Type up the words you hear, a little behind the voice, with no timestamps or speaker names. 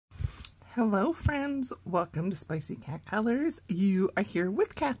Hello friends, welcome to Spicy Cat Colors. You are here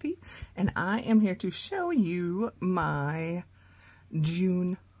with Kathy and I am here to show you my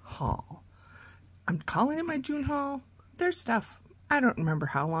June haul. I'm calling it my June haul. There's stuff, I don't remember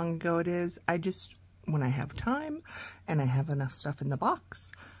how long ago it is. When I have time and I have enough stuff in the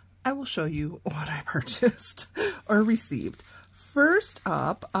box, I will show you what I purchased or received. First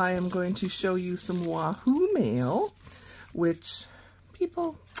up, I am going to show you some Wahoo mail, which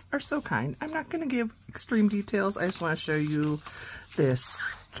people are so kind. I'm not going to give extreme details. I just want to show you this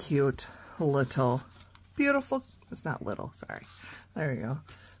cute little, beautiful, it's not little, sorry. There you go.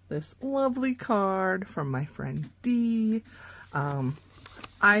 This lovely card from my friend Dee.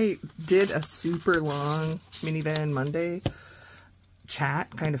 I did a super long Minivan Monday chat,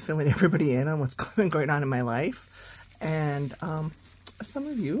 kind of filling everybody in on what's going on in my life. And some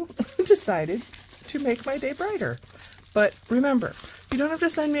of you decided to make my day brighter. But remember, you don't have to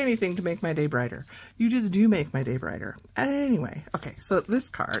send me anything to make my day brighter. You just do make my day brighter. Anyway, okay, so this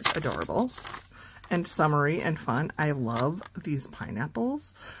card, adorable and summery and fun. I love these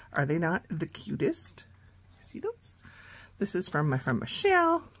pineapples. Are they not the cutest? See those? This is from my friend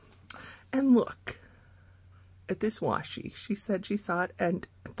Michelle. And look at this washi. She said she saw it and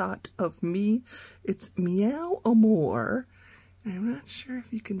thought of me. It's Meow Amour. And I'm not sure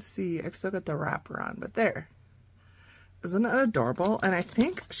if you can see. I've still got the wrapper on, but there. Isn't it adorable? And I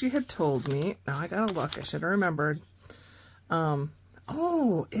think she had told me, now I gotta look, I should have remembered.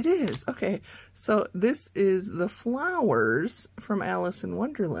 Oh, it is. Okay, so this is the flowers from Alice in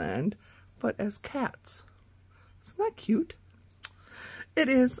Wonderland, but as cats. Isn't that cute? It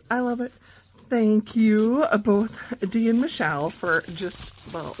is. I love it. Thank you, both Dee and Michelle, for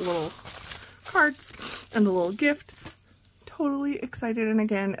just the little cards and the little gift. Totally excited, and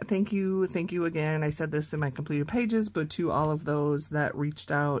again, thank you again. I said this in my completed pages, but to all of those that reached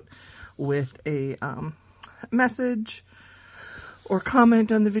out with a message or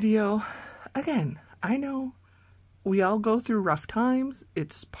comment on the video. Again, I know we all go through rough times.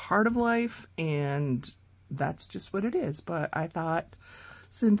 It's part of life, and that's just what it is. But I thought,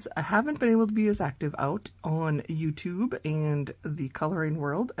 since I haven't been able to be as active out on YouTube and the coloring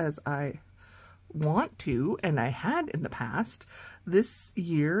world as I want to, and I had in the past, this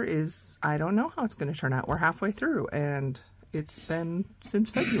year is, I don't know how it's going to turn out. We're halfway through, and it's been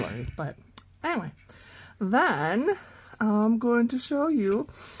since February. But anyway, then I'm going to show you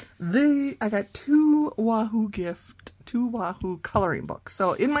I got two Wahoo coloring books.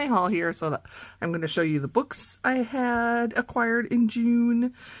 So in my haul here, so that I'm going to show you the books I had acquired in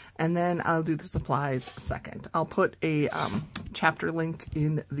June, and then I'll do the supplies second. I'll put a chapter link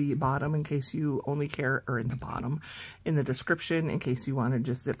in the bottom in case you only care, or in the bottom, in the description, in case you want to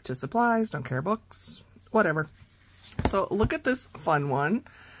just zip to supplies, don't care books, whatever. So look at this fun one.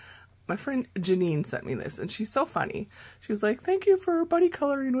 My friend Janine sent me this, and she's so funny. She was like, thank you for buddy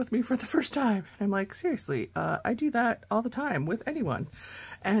coloring with me for the first time. And I'm like, seriously, I do that all the time with anyone,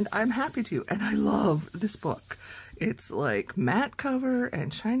 and I'm happy to. And I love this book. It's like matte cover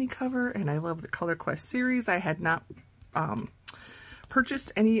and shiny cover, and I love the Color Quest series. I had not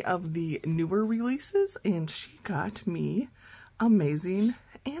purchased any of the newer releases, and she got me Amazing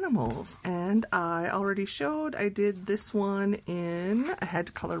Animals, and I already showed I did this one in, I had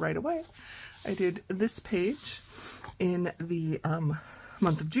to color right away. I did this page in the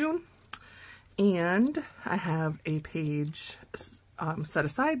month of June, and I have a page set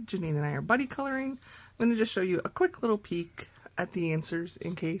aside. Janine and I are buddy coloring. I'm going to just show you a quick little peek at the answers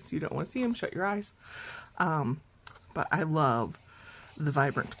in case you don't want to see them. Shut your eyes. But I love the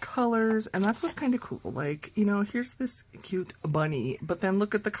vibrant colors, and that's what's kind of cool. Like, you know, here's this cute bunny, but then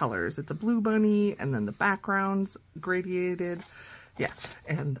look at the colors. It's a blue bunny, and then the background's gradiated. Yeah,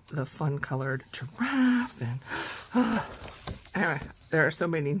 and the fun colored giraffe, and anyway, there are so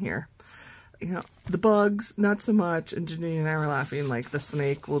many in here. You know, the bugs, not so much, and Janine and I were laughing, like the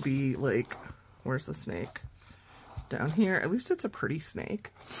snake will be like, where's the snake? Down here. At least it's a pretty snake.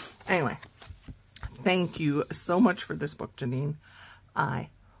 Anyway, thank you so much for this book, Janine. I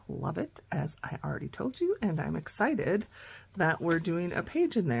love it, as I already told you, and I'm excited that we're doing a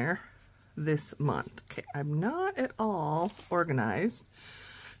page in there this month. Okay, I'm not at all organized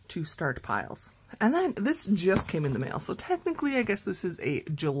to start piles. And then this just came in the mail, so technically I guess this is a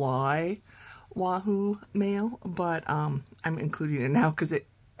July Wahoo mail, but I'm including it now because it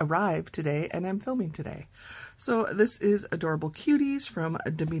arrived today and I'm filming today. So this is Adorable Cuties from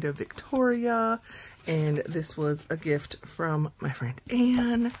Demita Victoria, and this was a gift from my friend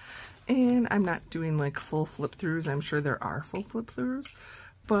Anne. And I'm not doing like full flip throughs. I'm sure there are full flip throughs,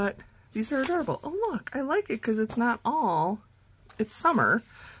 but these are adorable. Oh look, I like it because it's not all, it's summer,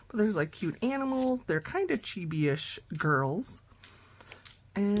 But there's like cute animals. They're kind of chibi-ish girls.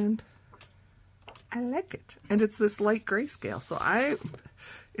 And I like it. And it's this light grayscale. So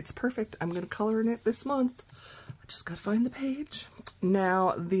it's perfect. I'm going to color in it this month. I just got to find the page.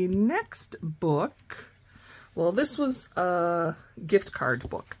 Now, the next book, well, this was a gift card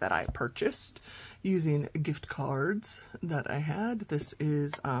book that I purchased using gift cards that I had. This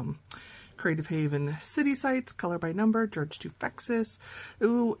is Creative Haven City Sites, Color by Number, George Tufexis.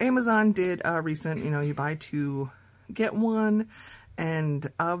 Ooh, Amazon did a recent, you buy two, get one.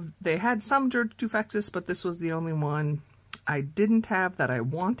 And they had some George Tufexis, but this was the only one I didn't have that I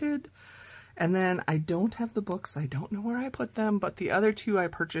wanted. And then I don't have the books. I don't know where I put them, but the other two I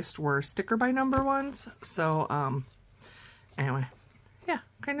purchased were sticker by number ones. So, anyway, yeah,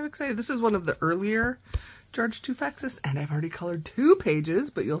 kind of excited. This is one of the earlier George Tufexis, and I've already colored 2 pages,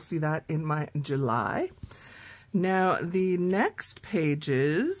 but you'll see that in my July. Now, the next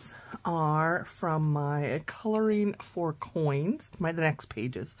pages are from my Coloring for Coins. The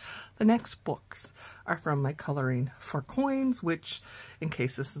next books are from my Coloring for Coins, which, in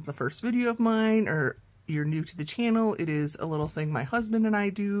case this is the first video of mine or you're new to the channel, it is a little thing my husband and I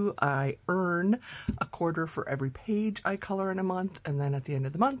do. I earn a quarter for every page I color in a month, and then at the end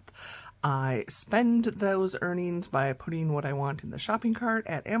of the month, I spend those earnings by putting what I want in the shopping cart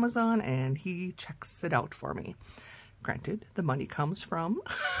at Amazon, and he checks it out for me. Granted, the money comes from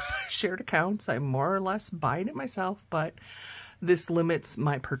shared accounts. I more or less buy it myself, but this limits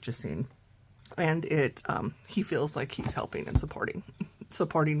my purchasing. And he feels like he's helping and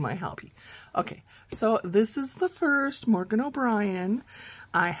supporting my hobby. Okay, so this is the first Morgan O'Brien.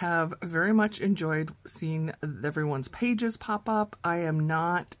 I have very much enjoyed seeing everyone's pages pop up. I am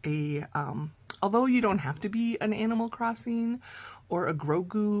not although you don't have to be an Animal Crossing or a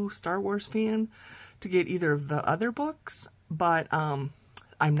Grogu Star Wars fan to get either of the other books, but I'm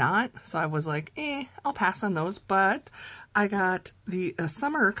not, so I was like, I'll pass on those. But I got the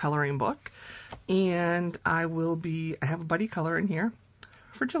summer coloring book, and I have a buddy color in here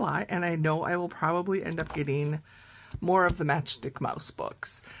for July, and I know I will probably end up getting more of the Matchstick Mouse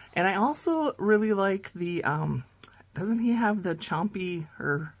books. And I also really like the, doesn't he have the chompy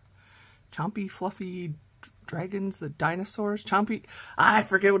fluffy dragons, the dinosaurs? I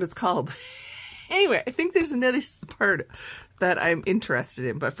forget what it's called. Anyway, I think there's another part that I'm interested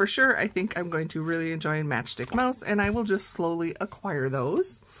in, but for sure I think I'm going to really enjoy Matchstick Mouse, and I will just slowly acquire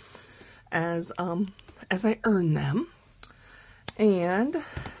those as I earn them. And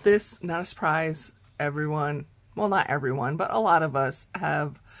this, not a surprise, everyone, well, not everyone, but a lot of us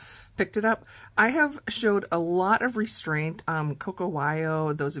have picked it up. I have showed a lot of restraint. Coco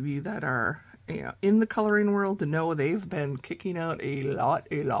Wahoo, those of you that are in the coloring world know they've been kicking out a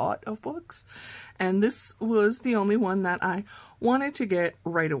lot of books. And this was the only one that I wanted to get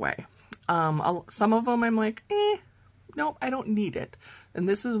right away. Some of them I'm like, nope, I don't need it. And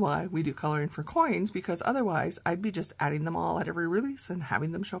this is why we do Coloring for Coins, because otherwise I'd be just adding them all at every release and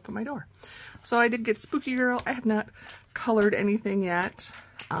having them show up at my door. So I did get Spooky Girl. I have not colored anything yet.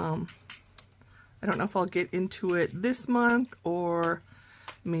 I don't know if I'll get into it this month, or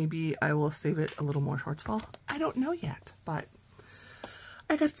maybe I will save it a little more towards fall. I don't know yet, but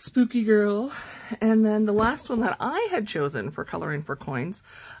I got Spooky Girl. And then the last one that I had chosen for Coloring for Coins,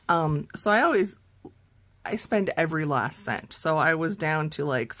 so I spend every last cent. So I was down to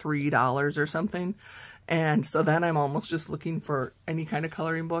like $3 or something. And so then I'm almost just looking for any kind of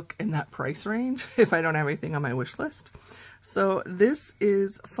coloring book in that price range if I don't have anything on my wish list. So this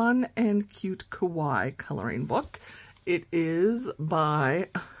is Fun and Cute Kawaii coloring book. It is by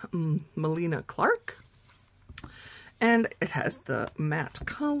Melina Clark. And it has the matte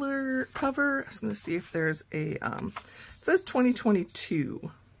color cover. I was going to see if there's a, it says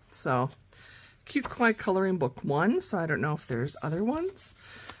 2022. So Cute Kawaii Coloring Book 1, so I don't know if there's other ones,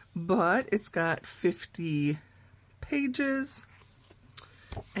 but it's got 50 pages,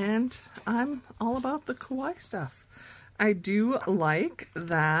 and I'm all about the kawaii stuff. I do like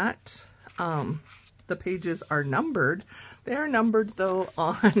that the pages are numbered. They are numbered, though,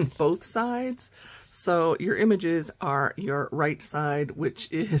 on both sides, so your images are your right side, which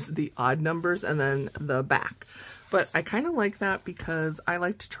is the odd numbers, and then the back. But I kind of like that because I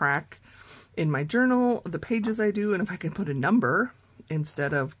like to track in my journal the pages I do, and if I can put a number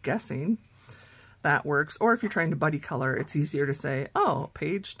instead of guessing, that works. Or if you're trying to buddy color, it's easier to say, oh,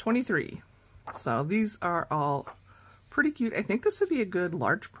 page 23. So these are all pretty cute. I think this would be a good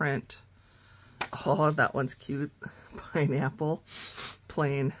large print. Oh, that one's cute. Pineapple,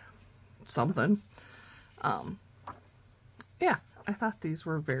 plain something. Yeah, I thought these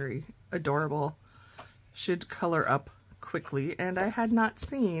were very adorable. Should color up quickly, and I had not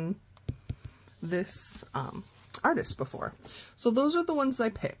seen this artist before. So those are the ones I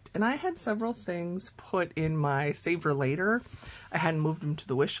picked, and I had several things put in my save for later. I hadn't moved them to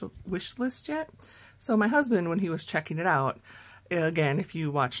the wish list yet. So my husband, when he was checking it out, again, if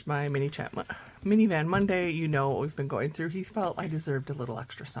you watched my Minivan Monday, you know what we've been going through. He felt I deserved a little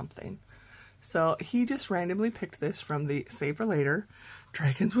extra something. So he just randomly picked this from the Save for Later,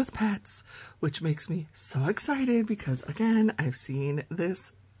 Dragons with Pets, which makes me so excited because, again, I've seen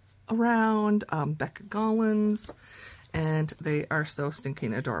this around Becca Gollins, and they are so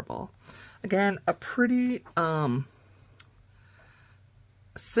stinking adorable. Again, a pretty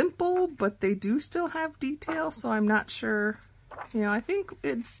simple, but they do still have detail, so I'm not sure. You know, I think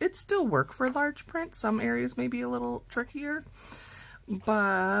it's still work for large print. Some areas may be a little trickier,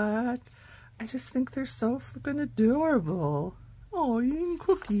 but I just think they're so flippin' adorable. Oh, eating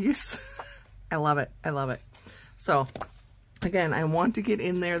cookies. I love it. I love it. So, again, I want to get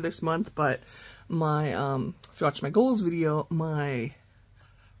in there this month, but my, if you watch my goals video, my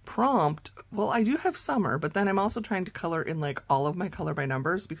prompt, well, I do have summer, but then I'm also trying to color in like all of my color by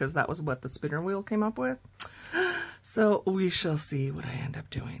numbers because that was what the spinner wheel came up with. So we shall see what I end up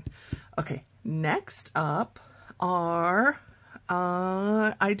doing. Okay, next up are,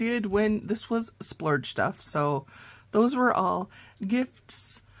 I did when this was splurge stuff. So those were all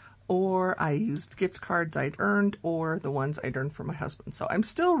gifts, or I used gift cards I'd earned, or the ones I'd earned from my husband. So I'm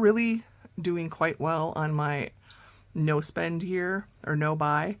still really doing quite well on my no spend year, or no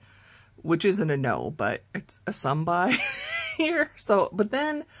buy, which isn't a no, but it's a some buy here. So, but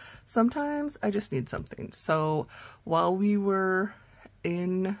then sometimes I just need something. So while we were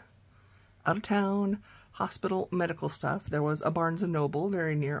out of town, hospital medical stuff, there was a Barnes & Noble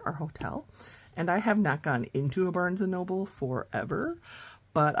very near our hotel. And I have not gone into a Barnes & Noble forever,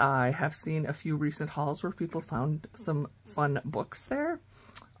 but I have seen a few recent hauls where people found some fun books there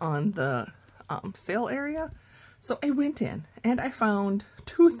on the sale area. So I went in and I found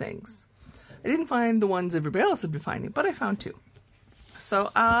two things. I didn't find the ones everybody else had been finding, but I found two.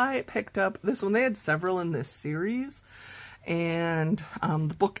 So I picked up this one. They had several in this series, and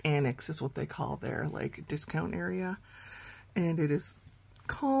the book annex is what they call their like discount area. And it is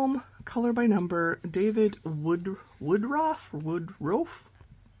Calm, color by number, David Woodruff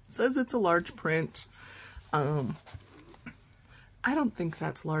says it's a large print. I don't think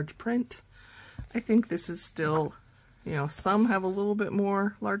that's large print. I think this is still, you know, some have a little bit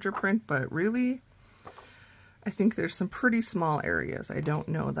more larger print, but really, I think there's some pretty small areas. I don't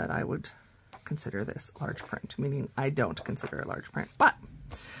know that I would consider this large print, meaning I don't consider it large print, but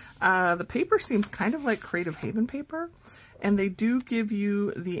the paper seems kind of like Creative Haven paper, and they do give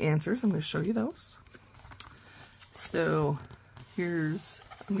you the answers. I'm going to show you those. So here's,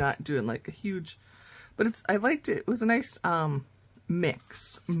 I'm not doing like a huge, but I liked it. It was a nice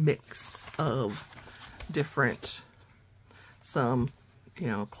mix of different, some, you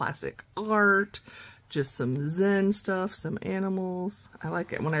know, classic art, just some Zen stuff, some animals. I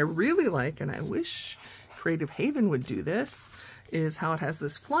like it. What I really like, and I wish Creative Haven would do this, is how it has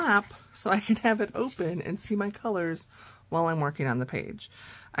this flap so I can have it open and see my colors while I'm working on the page.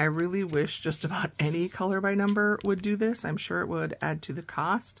 I really wish just about any color by number would do this. I'm sure it would add to the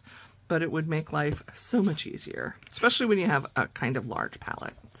cost, but it would make life so much easier, especially when you have a kind of large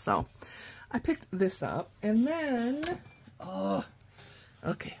palette. So I picked this up, and then, oh,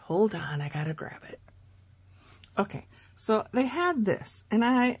 okay, hold on, I gotta grab it. Okay, so they had this, and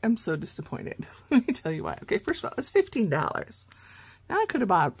I am so disappointed. Let me tell you why. Okay, first of all, it's $15. Now I could have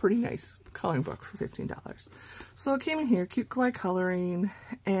bought a pretty nice coloring book for $15. So it came in here, Cute Kawaii Coloring,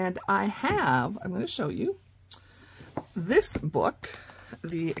 and I have, I'm going to show you, this book,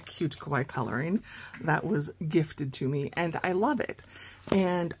 the Cute Kawaii Coloring, that was gifted to me, and I love it.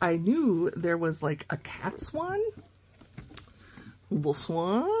 And I knew there was like a cat swan, little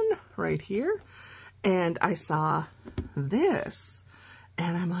swan right here, and I saw this,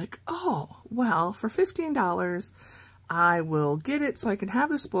 and I'm like, oh, well, for $15, I will get it so I can have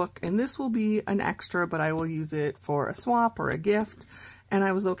this book, and this will be an extra, but I will use it for a swap or a gift, and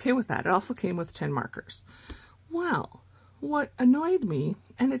I was okay with that. It also came with 10 markers. Well, what annoyed me,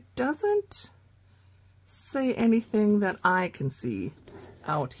 and it doesn't say anything that I can see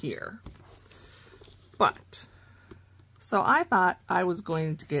out here, but, so I thought I was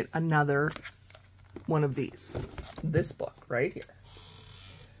going to get another one of these, this book right here,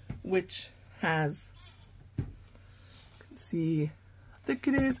 which has, you can see how thick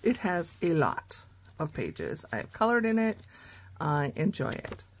it is. It has a lot of pages. I have colored in it. I enjoy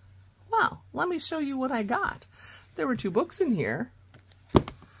it. Well, let me show you what I got. There were 2 books in here,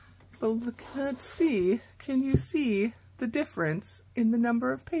 but let's see, can you see the difference in the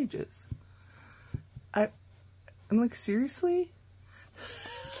number of pages. I'm like, seriously?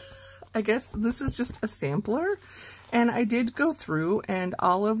 I guess this is just a sampler, and I did go through, and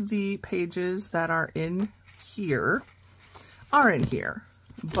all of the pages that are in here are in here,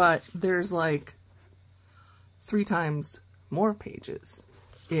 but there's like 3 times more pages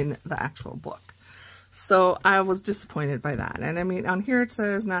in the actual book. So I was disappointed by that. And I mean, on here it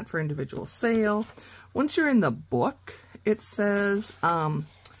says not for individual sale. Once you're in the book, it says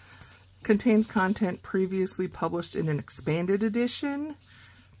contains content previously published in an expanded edition,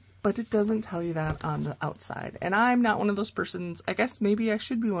 but it doesn't tell you that on the outside. And I'm not one of those persons, I guess maybe I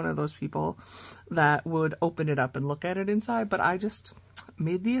should be one of those people that would open it up and look at it inside, but I just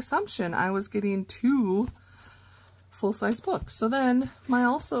made the assumption I was getting 2 full-size books. So then my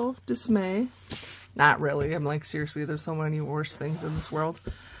also dismay, not really, I'm like, seriously, there's so many worse things in this world.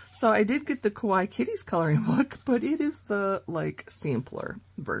 So I did get the Kawaii Kitties coloring book, but it is the like sampler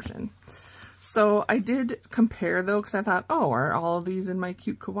version. So I did compare though, because I thought, oh, are all of these in my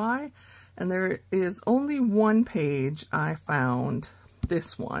cute kawaii? And there is only one page I found,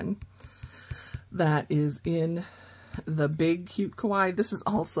 this one, that is in the big cute kawaii. This is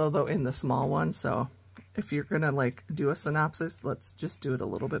also though in the small one, so if you're gonna like do a synopsis, let's just do it a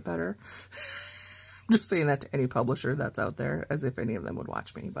little bit better. I'm just saying that to any publisher that's out there, as if any of them would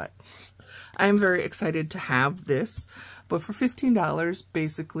watch me, but I'm very excited to have this. But for $15,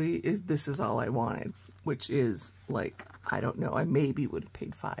 basically, this is all I wanted, which is like, I don't know, I maybe would have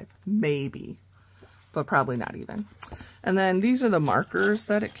paid $5, maybe, but probably not even. And then these are the markers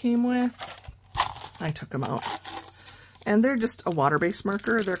that it came with. I took them out. And they're just a water-based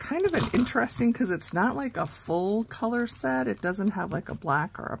marker. They're kind of an interesting, because it's not like a full color set. It doesn't have like a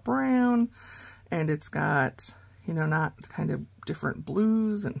black or a brown. And it's got, you know, not kind of different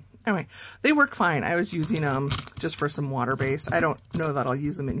blues. And anyway, they work fine. I was using them just for some water-based. I don't know that I'll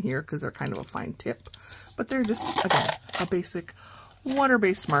use them in here because they're kind of a fine tip. But they're just, again, a basic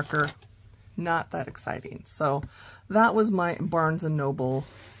water-based marker. Not that exciting. So that was my Barnes & Noble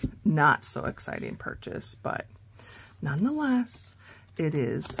not so exciting purchase. But nonetheless, it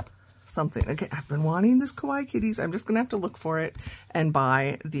is something. Again, I've been wanting this Kawaii Kitties. I'm just going to have to look for it and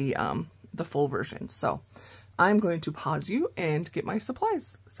buy the full version. So I'm going to pause you and get my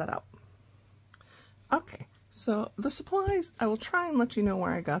supplies set up. Okay, so the supplies, I will try and let you know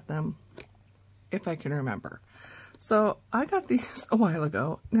where I got them if I can remember. So I got these a while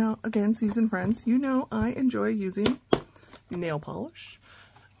ago. Now, again, seasoned friends, you know I enjoy using nail polish,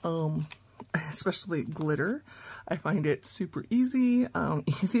 especially glitter. I find it super easy,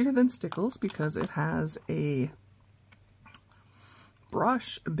 easier than Stickles because it has a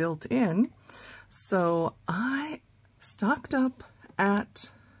brush built in. So I stocked up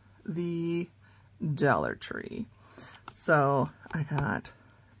at the Dollar Tree. So I got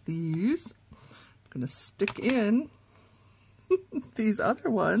these. I'm gonna stick in these other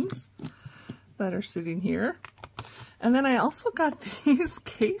ones that are sitting here. And then I also got these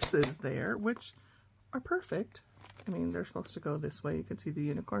cases there, which are perfect. I mean, they're supposed to go this way. You can see the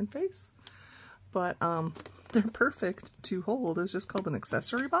unicorn face. But they're perfect to hold. It's just called an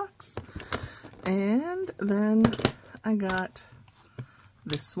accessory box. And then I got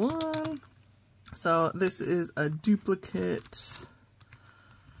this one. So this is a duplicate,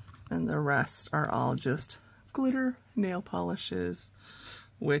 and the rest are all just glitter nail polishes,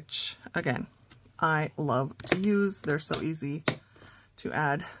 which, again, I love to use. They're so easy to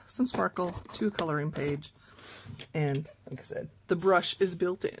add some sparkle to a coloring page. And like I said, the brush is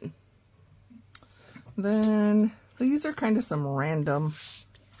built in. Then these are kind of some random.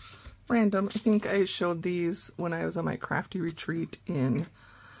 I think I showed these when I was on my crafty retreat in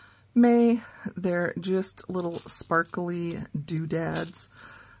May. They're just little sparkly doodads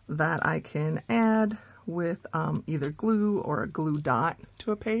that I can add with either glue or a glue dot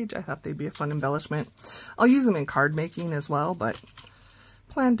to a page. I thought they'd be a fun embellishment. I'll use them in card making as well, but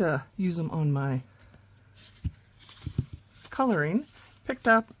plan to use them on my coloring. Picked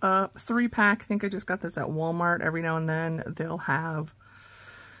up a 3-pack. I think I just got this at Walmart. Every now and then they'll have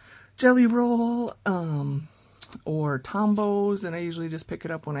Jelly Roll or Tombos, and I usually just pick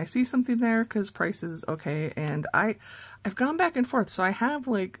it up when I see something there because price is okay. And I've gone back and forth. So I have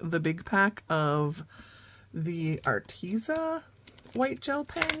like the big pack of the Arteza white gel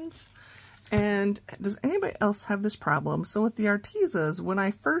pens. And does anybody else have this problem? So with the Artezas, when I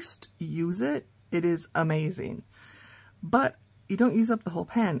first use it, it is amazing. But you don't use up the whole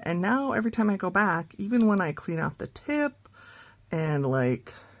pen. And now every time I go back, even when I clean off the tip and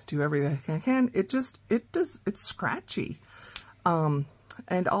like do everything I can, it's scratchy.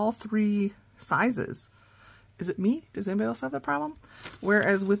 And all 3 sizes, Is it me? Does anybody else have that problem?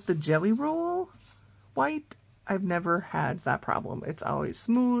 Whereas with the Jelly Roll white, I've never had that problem. It's always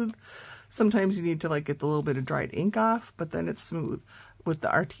smooth. Sometimes you need to like get the little bit of dried ink off, but then it's smooth. With the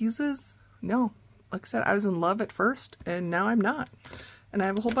Arteezas, no. Like I said, I was in love at first, and now I'm not. And I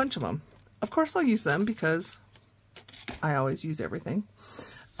have a whole bunch of them. Of course I'll use them because I always use everything.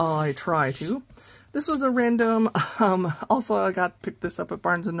 I try to. This was a random, also I picked this up at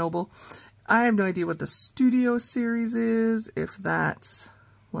Barnes & Noble. I have no idea what the Studio series is, if that's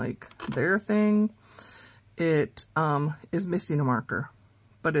like their thing. It is missing a marker,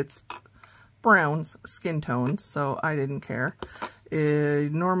 but it's Brown's skin tone, so I didn't care.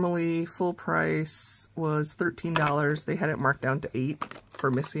 Normally full price was $13. They had it marked down to $8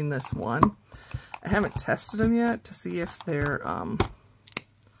 for missing this one. I haven't tested them yet to see if they're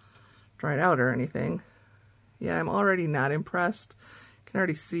dried out or anything. Yeah, I'm already not impressed. You can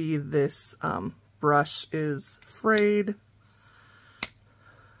already see this brush is frayed.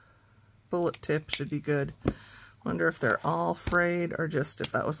 Bullet tip should be good. Wonder if they're all frayed or just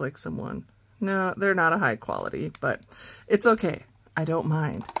if that was like someone. No, they're not a high quality, but it's okay. I don't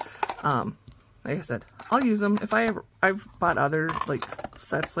mind. Like I said, I'll use them. If I've bought other like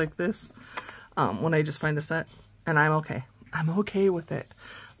sets like this when I just find the set, and I'm okay. I'm okay with it.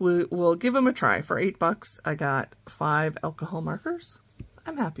 We'll give them a try. For $8, I got 5 alcohol markers.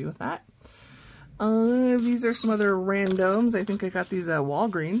 I'm happy with that. These are some other randoms. I think I got these at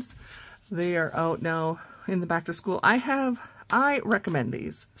Walgreens. They are out now in the back to school. I recommend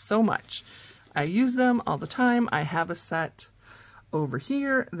these so much. I use them all the time. I have a set over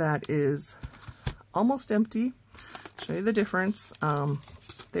here that is almost empty. Show you the difference.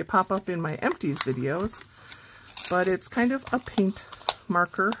 They pop up in my empties videos, but it's kind of a paint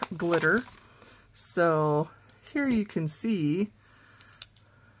marker glitter. So here you can see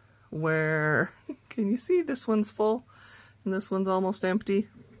where, can you see this one's full and this one's almost empty?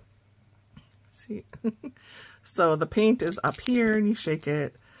 See? So the paint is up here and you shake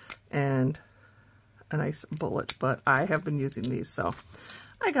it and a nice bullet, but I have been using these, so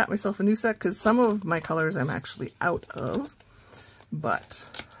I got myself a new set because some of my colors I'm actually out of,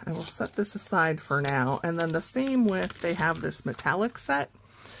 but I will set this aside for now. And then the same with, they have this metallic set,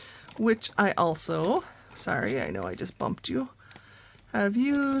 which I also, sorry, I know I just bumped you, have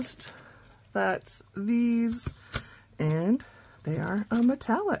used. That's these, and they are a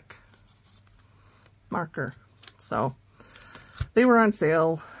metallic marker. So they were on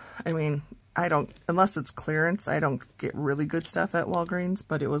sale. I mean, I don't, unless it's clearance, I don't get really good stuff at Walgreens,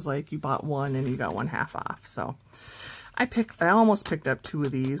 but it was like you bought one and you got one half off. So I almost picked up 2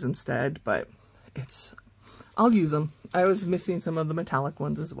 of these instead, but I'll use them. I was missing some of the metallic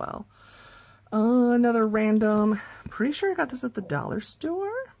ones as well. Another random, pretty sure I got this at the dollar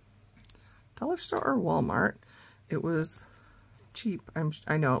store or Walmart. It was cheap.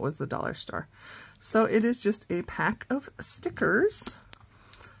 I know it was the dollar store. So it is just a pack of stickers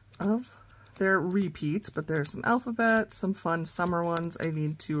of their repeats, but there's some alphabets, some fun summer ones. I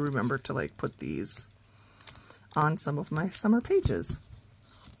need to remember to like put these on some of my summer pages.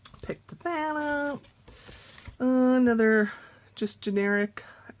 Picked that up. Another just generic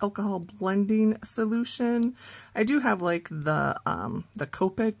alcohol blending solution. I do have like the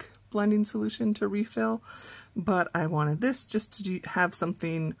Copic blending solution to refill, but I wanted this just to have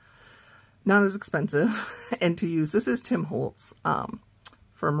something not as expensive and to use. This is Tim Holtz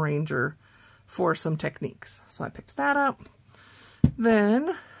from Ranger for some techniques. So I picked that up.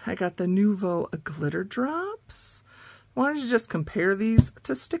 Then I got the Nuvo glitter drops. I wanted to just compare these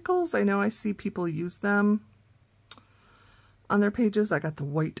to Stickles. I know I see people use them on their pages. I got the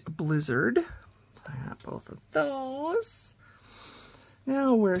White Blizzard. So I got both of those.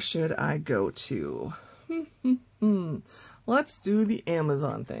 Now where should I go to? Let's do the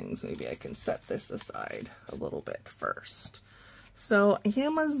Amazon things. Maybe I can set this aside a little bit first. So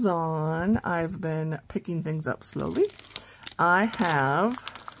Amazon, I've been picking things up slowly. I have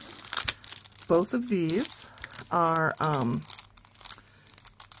both of these are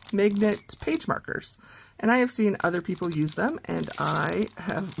magnet page markers, and I have seen other people use them, and I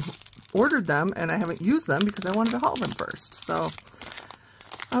have ordered them and I haven't used them because I wanted to haul them first. So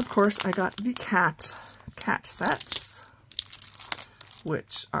of course I got the cat sets,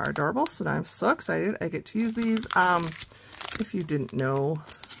 which are adorable. So now I'm so excited I get to use these. If you didn't know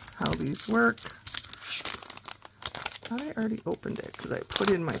how these work, I thought I already opened it because I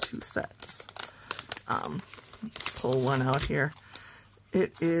put in my 2 sets. Let's pull one out here.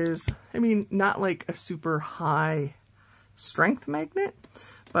 It is, I mean, not like a super high strength magnet,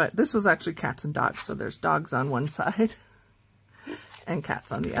 but this was actually cats and dogs. So there's dogs on one side and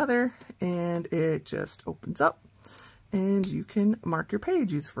cats on the other. and it just opens up and you can mark your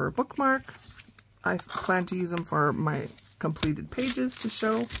page. Use for a bookmark. I plan to use them for my completed pages to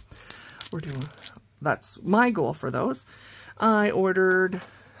show. That's my goal for those. I ordered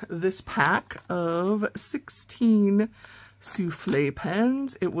this pack of 16 souffle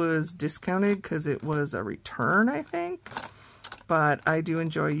pens. It was discounted because it was a return, I think. But I do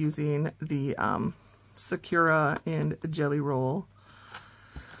enjoy using the Sakura and Jelly Roll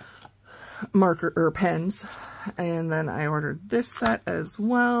marker or pens. And then I ordered this set as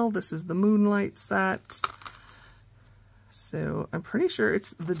well. This is the Moonlight set. So I'm pretty sure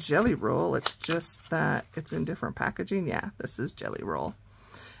it's the Jelly Roll. It's just that it's in different packaging. Yeah, this is Jelly Roll.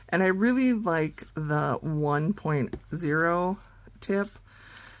 And I really like the 1.0 tip.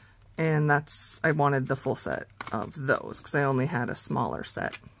 And I wanted the full set of those because I only had a smaller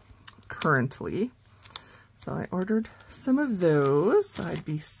set currently. So I ordered some of those so I'd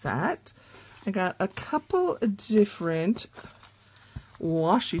be set. I got a couple different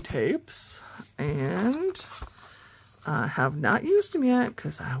washi tapes and I have not used them yet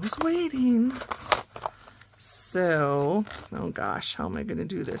because I was waiting. So, oh gosh, how am I going to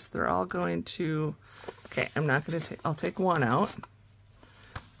do this? They're all going to, okay, I'm not going to take, I'll take one out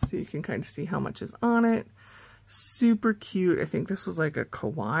so you can kind of see how much is on it. Super cute. I think this was like a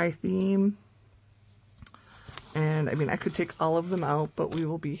kawaii theme. And I mean, I could take all of them out, but we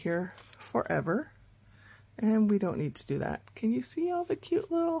will be here forever. And we don't need to do that. Can you see all the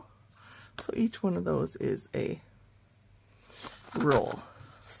cute little, so each one of those is a roll.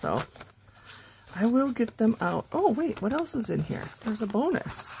 So I will get them out. Oh wait, what else is in here? There's a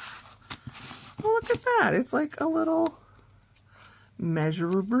bonus. Oh, look at that. It's like a little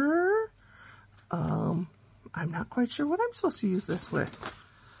measurator. I'm not quite sure what I'm supposed to use this with,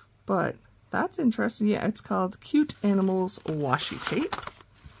 but that's interesting. Yeah, it's called Cute Animals Washi Tape.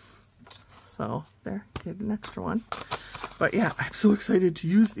 So there, get an extra one. But yeah, I'm so excited to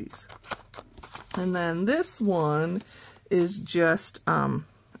use these. And then this one is just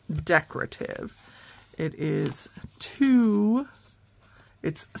decorative. It is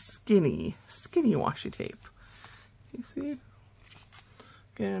it's skinny washi tape. You see?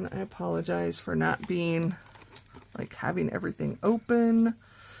 Again, I apologize for not being, like, having everything open.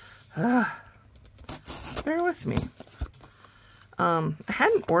 Bear with me. I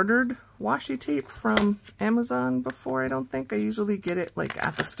hadn't ordered washi tape from Amazon before, I don't think. I usually get it, like,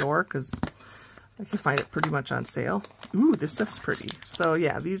 at the store because I can find it pretty much on sale. Ooh, this stuff's pretty. So,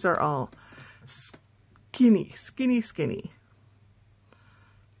 yeah, these are all skinny.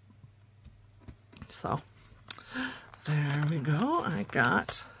 So, there we go. I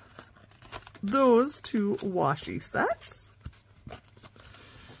got those two washi sets.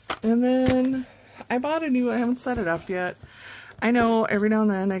 And then I bought I haven't set it up yet. I know every now and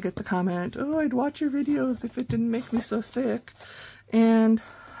then I get the comment, oh, I'd watch your videos if it didn't make me so sick. And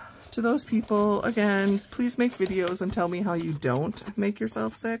to those people, again, please make videos and tell me how you don't make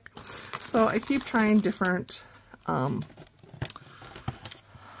yourself sick. So I keep trying different,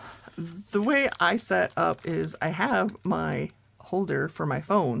 the way I set up is I have my holder for my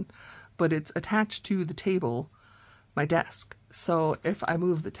phone, but it's attached to the table, my desk. So if I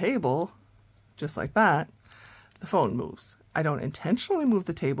move the table, just like that, the phone moves. I don't intentionally move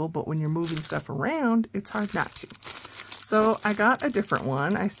the table, but when you're moving stuff around, it's hard not to. So I got a different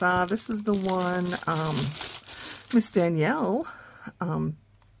one. I saw this is the one Miss Danielle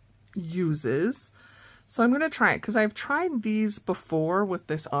uses. So I'm going to try it because I've tried these before with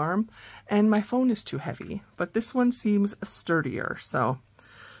this arm and my phone is too heavy, but this one seems sturdier. So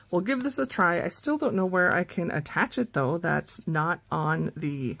we'll give this a try. I still don't know where I can attach it though. That's not on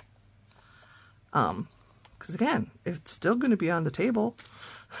the, because again, it's still going to be on the table.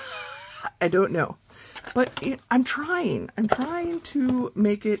 I don't know, but I'm trying to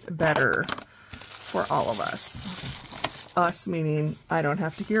make it better for all of us. Us meaning I don't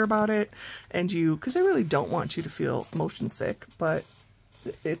have to hear about it, and you, because I really don't want you to feel motion sick, but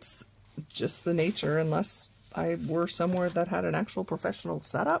it's just the nature unless I were somewhere that had an actual professional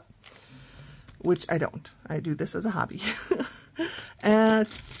setup, which I don't. I do this as a hobby. And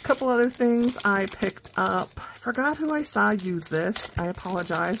a couple other things I picked up. I forgot who I saw use this. I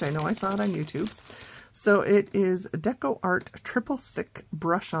apologize. I know I saw it on YouTube. So it is Deco Art Triple Thick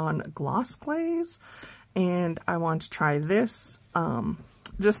Brush On Gloss Glaze. And I want to try this,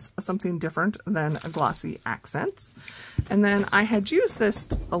 just something different than a glossy accents. And then I had used this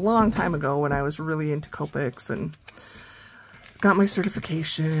a long time ago when I was really into Copics and got my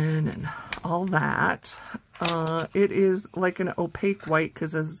certification and all that. It is like an opaque white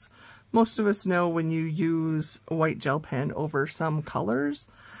because, as most of us know, when you use a white gel pen over some colors,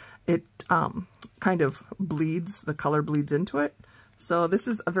 it kind of bleeds, the color bleeds into it. So this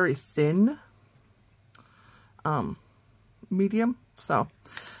is a very thin medium. So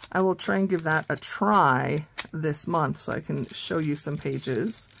I will try and give that a try this month so I can show you some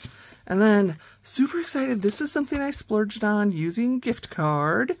pages. And then, super excited, this is something I splurged on using gift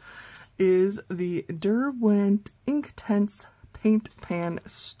card, is the Derwent Inktense Paint Pan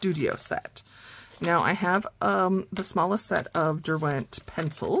Studio set. Now I have the smallest set of Derwent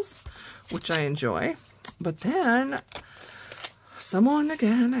pencils, which I enjoy, but then someone,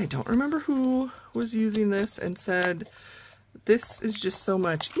 again, I don't remember who, was using this and said, this is just so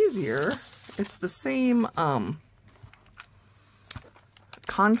much easier. It's the same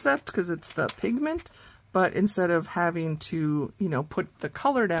concept because it's the pigment, but instead of having to, you know, put the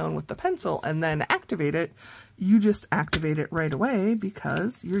color down with the pencil and then activate it, you just activate it right away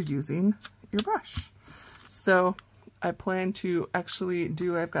because you're using your brush. So I plan to actually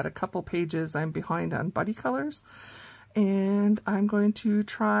do, I've got a couple pages I'm behind on buddy colors, and I'm going to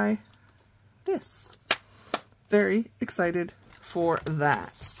try this. Very excited for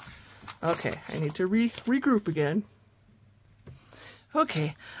that. Okay, I need to regroup again.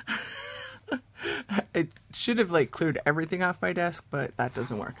 Okay. I should have like cleared everything off my desk, but that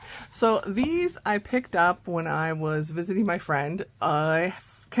doesn't work. So these I picked up when I was visiting my friend. I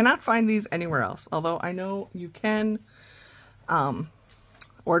cannot find these anywhere else, although I know you can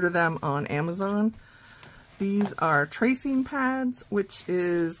order them on Amazon. These are tracing pads, which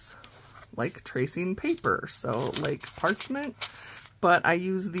is like tracing paper, so like parchment, but I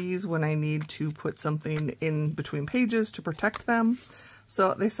use these when I need to put something in between pages to protect them.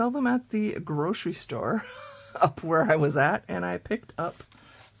 So they sell them at the grocery store up where I was at, and I picked up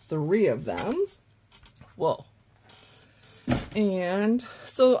 3 of them. Whoa. And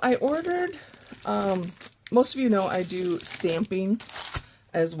so I ordered, most of you know I do stamping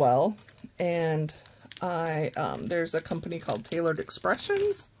as well, and there's a company called Tailored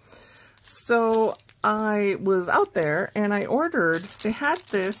Expressions. So I was out there and I ordered, they had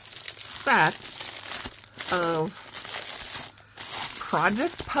this set of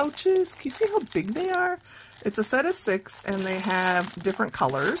project pouches. Can you see how big they are? It's a set of 6 and they have different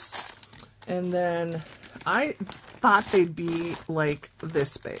colors. And then I thought they'd be like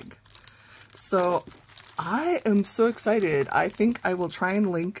this big. So I am so excited. I think I will try and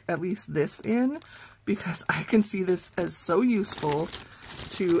link at least this in because I can see this as so useful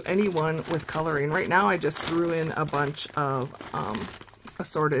to anyone with coloring. Right now I just threw in a bunch of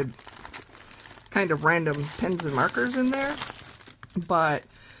assorted kind of random pens and markers in there. But,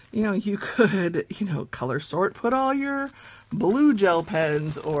 you know, you could, you know, color sort, put all your blue gel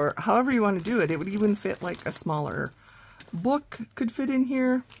pens or however you want to do it. It would even fit like a smaller book could fit in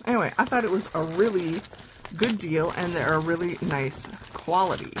here. Anyway, I thought it was a really good deal and they're a really nice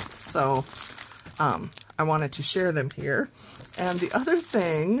quality. So, I wanted to share them here. And the other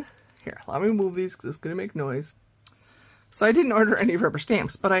thing, here, let me move these because it's going to make noise. So I didn't order any rubber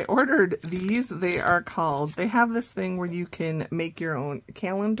stamps, but I ordered these. They are called, they have this thing where you can make your own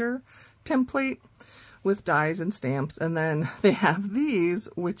calendar template with dies and stamps. And then they have these,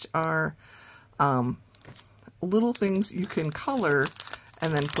 which are little things you can color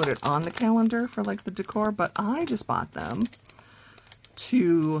and then put it on the calendar for like the decor. But I just bought them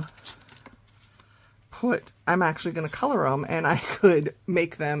to put, I'm actually going to color them, and I could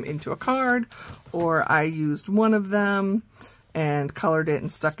make them into a card, or I used one of them and colored it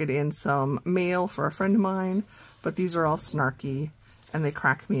and stuck it in some mail for a friend of mine. But these are all snarky and they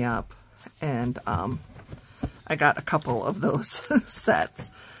crack me up, and I got a couple of those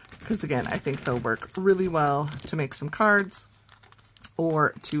sets because again I think they'll work really well to make some cards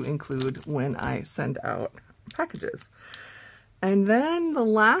or to include when I send out packages. And then the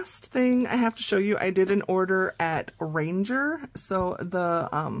last thing I have to show you, I did an order at Ranger. So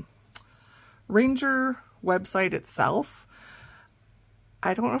the Ranger website itself,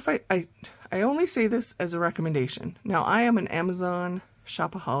 I don't know if I only say this as a recommendation. Now, I am an Amazon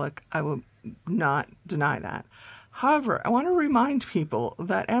shopaholic. I will not deny that. However, I want to remind people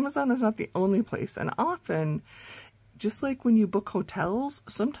that Amazon is not the only place, and often, just like when you book hotels,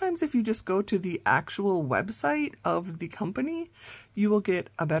 sometimes if you just go to the actual website of the company, you will get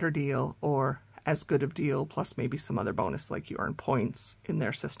a better deal or as good of deal, plus maybe some other bonus like you earn points in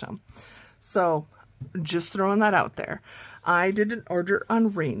their system. So just throwing that out there. I did an order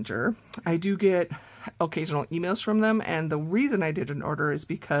on Ranger. I do get occasional emails from them, and the reason I did an order is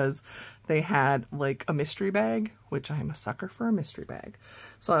because they had like a mystery bag, which I'm a sucker for a mystery bag.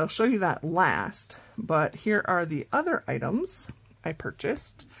 So I'll show you that last, but here are the other items I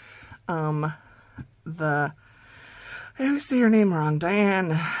purchased. I I always say her name wrong.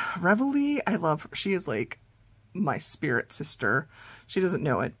 Diane Reveille. I love her. She is like my spirit sister. She doesn't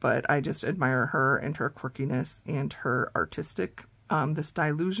know it, but I just admire her and her quirkiness and her artistic. This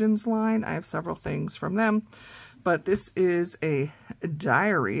Dilutions line, I have several things from them, but this is a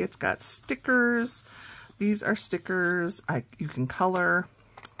diary. It's got stickers. These are stickers you can color.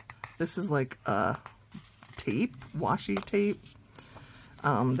 This is like a tape, washi tape.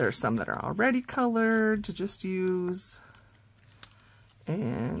 There's some that are already colored to just use.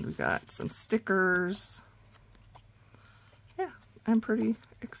 And we got some stickers. Yeah, I'm pretty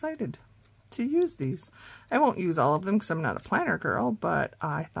excited to use these. I won't use all of them because I'm not a planner girl, but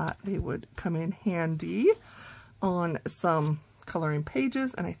I thought they would come in handy on some coloring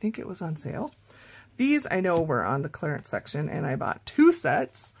pages, and I think it was on sale. These I know were on the clearance section, and I bought 2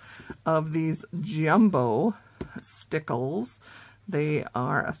 sets of these jumbo stickles. They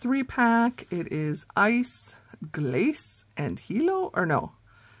are a 3-pack. It is ice, glace, and hilo, or no,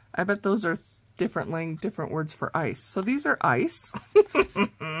 I bet those are different words for ice. So these are ice.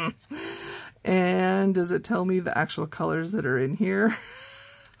 And does it tell me the actual colors that are in here?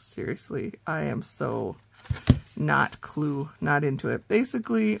 Seriously, I am so not into it.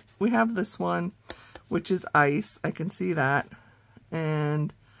 Basically, we have this one, which is ice. I can see that.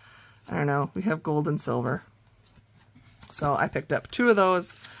 And I don't know, we have gold and silver. So I picked up 2 of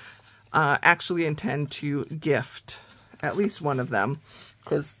those. Actually intend to gift at least one of them,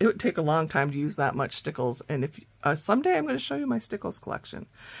 because it would take a long time to use that much stickles. And if someday I'm going to show you my stickles collection.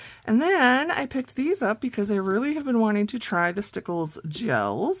 And then I picked these up because I really have been wanting to try the stickles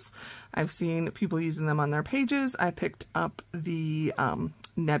gels. I've seen people using them on their pages. I picked up the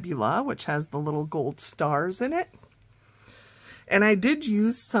Nebula, which has the little gold stars in it. And I did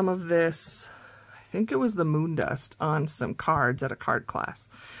use some of this, I think it was the Moon Dust, on some cards at a card class.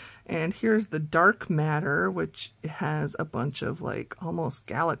 And here's the Dark Matter, which has a bunch of like almost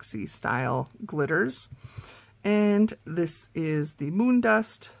galaxy style glitters. And this is the Moon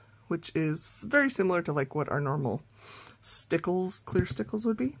Dust, which is very similar to like what our normal stickles, clear stickles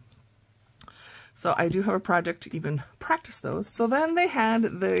would be. So I do have a project to even practice those. So then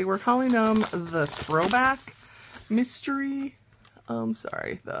they were calling them the Throwback Mystery.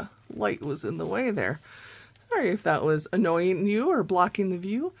 Sorry, the light was in the way there. Sorry if that was annoying you or blocking the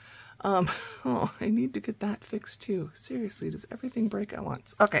view. Oh, I need to get that fixed too. Seriously, does everything break at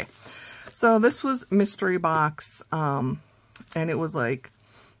once? Okay, so this was mystery box, and it was like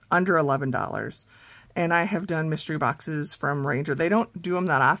under $11. And I have done mystery boxes from Ranger. They don't do them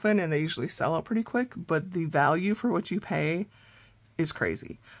that often, and they usually sell out pretty quick, but the value for what you pay is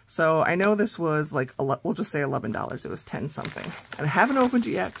crazy. So I know this was like, we'll just say $11. It was 10 something. And I haven't opened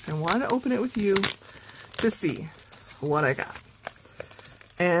it yet because I want to open it with you to see what I got.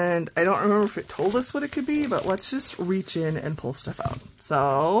 And I don't remember if it told us what it could be, but let's just reach in and pull stuff out.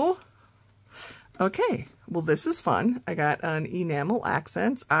 So, okay, well this is fun. I got an enamel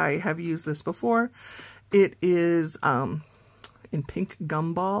accents. I have used this before. It is in pink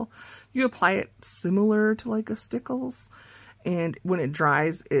gumball. You apply it similar to like a Stickles, and when it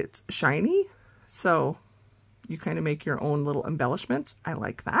dries, it's shiny. So you kind of make your own little embellishments. I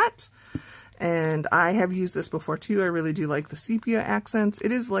like that. And I have used this before too. I really do like the sepia accents.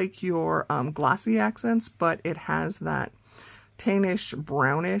 It is like your glossy accents, but it has that tannish,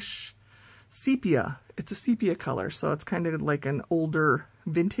 brownish sepia. It's a sepia color, so it's kind of like an older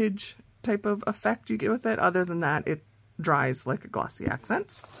vintage type of effect you get with it. Other than that, it dries like a glossy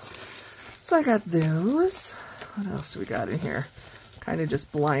accents. So I got those. What else do we got in here? Kind of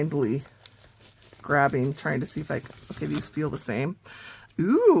just blindly grabbing, trying to see if okay, these feel the same.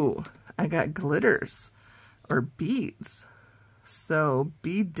 Ooh, I got glitters or beads. So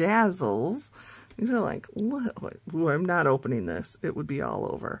bedazzles. These are like, ooh, I'm not opening this. It would be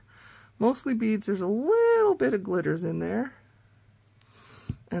all over. Mostly beads. There's a little bit of glitters in there.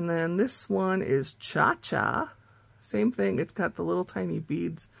 And then this one is Cha-Cha. Same thing. It's got the little tiny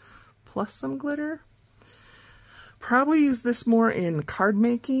beads plus some glitter. Probably use this more in card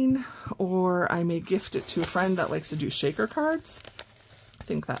making, or I may gift it to a friend that likes to do shaker cards. I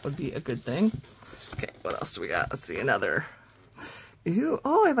think that would be a good thing. Okay, what else do we got? Let's see, another. Ew,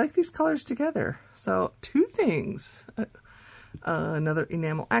 oh, I like these colors together. So 2 things. Another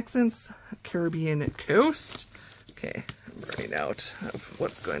enamel accents, Caribbean coast. Okay, I'm running out of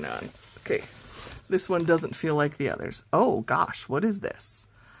what's going on. Okay, this one doesn't feel like the others. Oh gosh, what is this?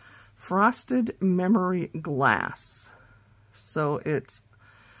 Frosted memory glass. So it's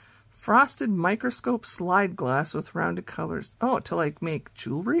frosted microscope slide glass with rounded colors. Oh, to like make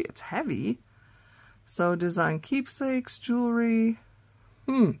jewelry? It's heavy. So design keepsakes, jewelry.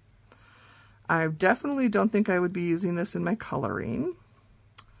 I definitely don't think I would be using this in my coloring.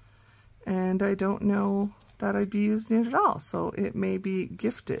 And I don't know that I'd be using it at all. So it may be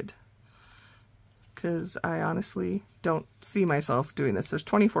gifted, because I honestly don't see myself doing this. There's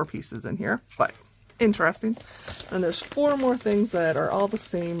 24 pieces in here, but interesting. And there's 4 more things that are all the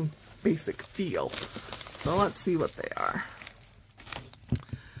same basic feel. So let's see what they are.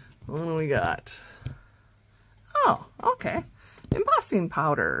 What do we got? Oh, okay. Embossing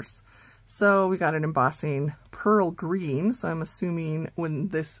powders. So we got an embossing pearl green. So I'm assuming when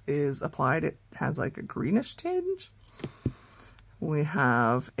this is applied, it has like a greenish tinge. We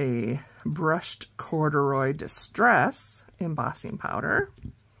have a brushed corduroy distress embossing powder.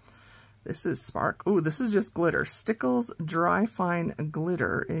 This is spark. Oh, this is just glitter. Stickles dry fine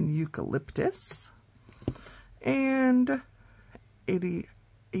glitter in eucalyptus. And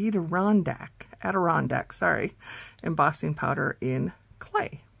Adirondack, sorry, embossing powder in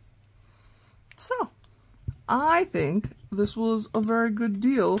clay. So, I think this was a very good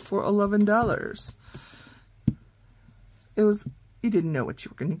deal for $11. You didn't know what you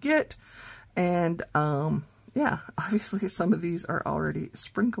were going to get, and yeah, obviously some of these are already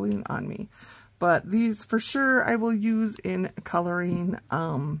sprinkling on me, but these for sure I will use in coloring.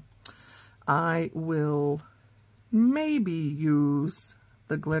 I will maybe use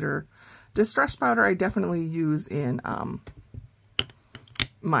the glitter distress powder. I definitely use in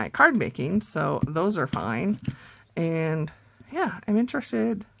my card making, so those are fine. And yeah, I'm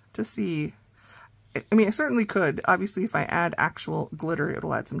interested to see. I mean, I certainly could. Obviously, if I add actual glitter,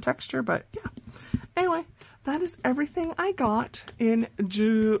 it'll add some texture, but yeah. Anyway, that is everything I got in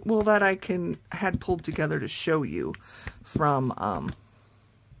June, well, that I had pulled together to show you from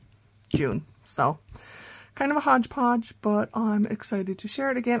June. So, kind of a hodgepodge, but I'm excited to share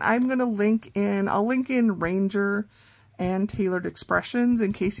it again. I'm going to I'll link in Ranger and Tailored Expressions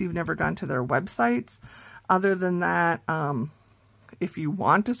in case you've never gone to their websites. Other than that, if you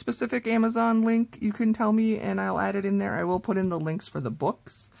want a specific Amazon link, you can tell me and I'll add it in there. I will put in the links for the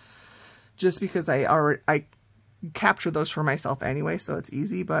books just because I capture those for myself anyway, so it's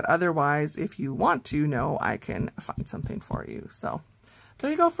easy. But otherwise, if you want to know, I can find something for you. So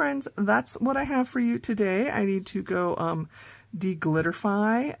there you go, friends. That's what I have for you today. I need to go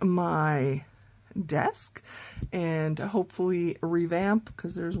deglitterify my desk and hopefully revamp,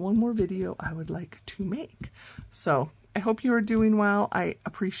 because there's one more video I would like to make. So I hope you are doing well. I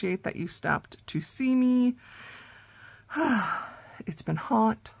appreciate that you stopped to see me. It's been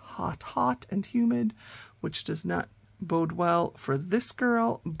hot and humid, which does not bode well for this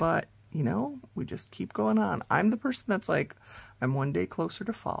girl, but you know, we just keep going on. I'm the person that's like, I'm one day closer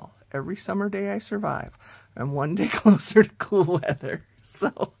to fall. Every summer day I survive. I'm one day closer to cool weather.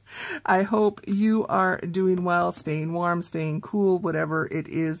 So I hope you are doing well, staying warm, staying cool, whatever it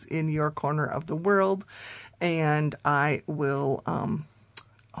is in your corner of the world. And I will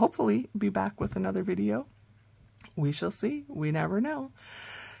hopefully be back with another video. We shall see. We never know.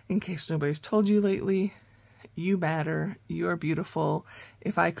 In case nobody's told you lately, you matter. You are beautiful.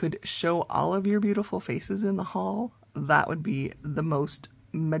 If I could show all of your beautiful faces in the haul, that would be the most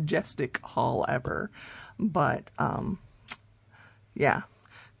majestic haul ever. But yeah,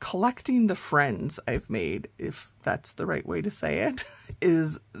 collecting the friends I've made, if that's the right way to say it,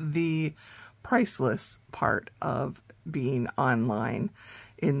 is the priceless part of being online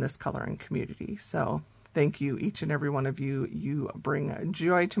in this coloring community. So thank you, each and every one of you. You bring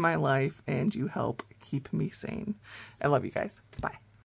joy to my life and you help keep me sane. I love you guys. Bye.